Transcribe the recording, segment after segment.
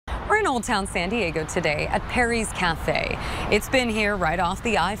in Old Town San Diego today at Perry's Café. It's been here right off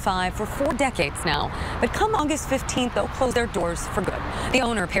the I-5 for 4 decades now. But come August 15th, they'll close their doors for good. The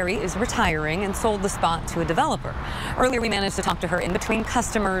owner, Perry, is retiring and sold the spot to a developer. Earlier, we managed to talk to her in between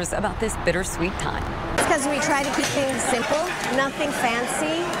customers about this bittersweet time. It's because we try to keep things simple, nothing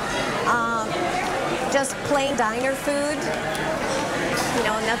fancy, just plain diner food. You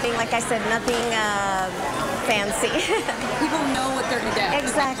know, nothing, like I said, nothing fancy. People know what they're going to get.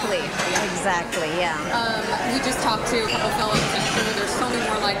 Exactly, yeah. We just talked to a couple fellows and there's so many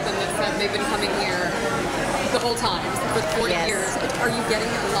more like them that said they've been coming here the whole time for 40 years. Are you getting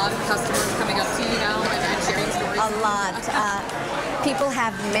a lot of customers coming up to you now and sharing stories? A lot. People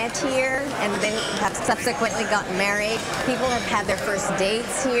have met here and then have subsequently gotten married. People have had their first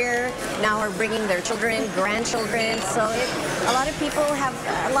dates here. Now are bringing their children, grandchildren. So a lot of people have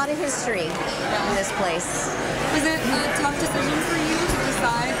a lot of history in this place. Was it a tough decision for you to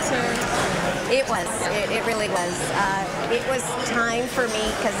decide to? It was. It really was. It was time for me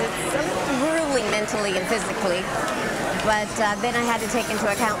because it's grueling mentally and physically. But then I had to take into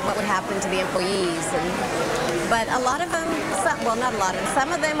account what would happen to the employees. But a lot of them, well, not a lot of them,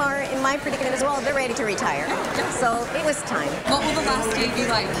 some of them are in my predicament as well. They're ready to retire. So it was time. What will the last day be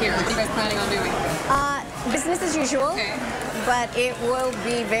like here? What are you guys planning on doing? Business as usual, but it will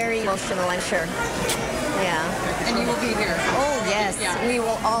be very emotional, I'm sure. Yeah. And you will be here? Oh, yes. Yeah. We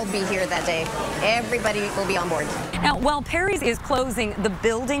will all be here that day. Everybody will be on board. Now, while Perry's is closing, the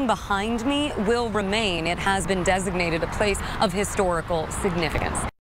building behind me will remain. It has been designated a place of historical significance.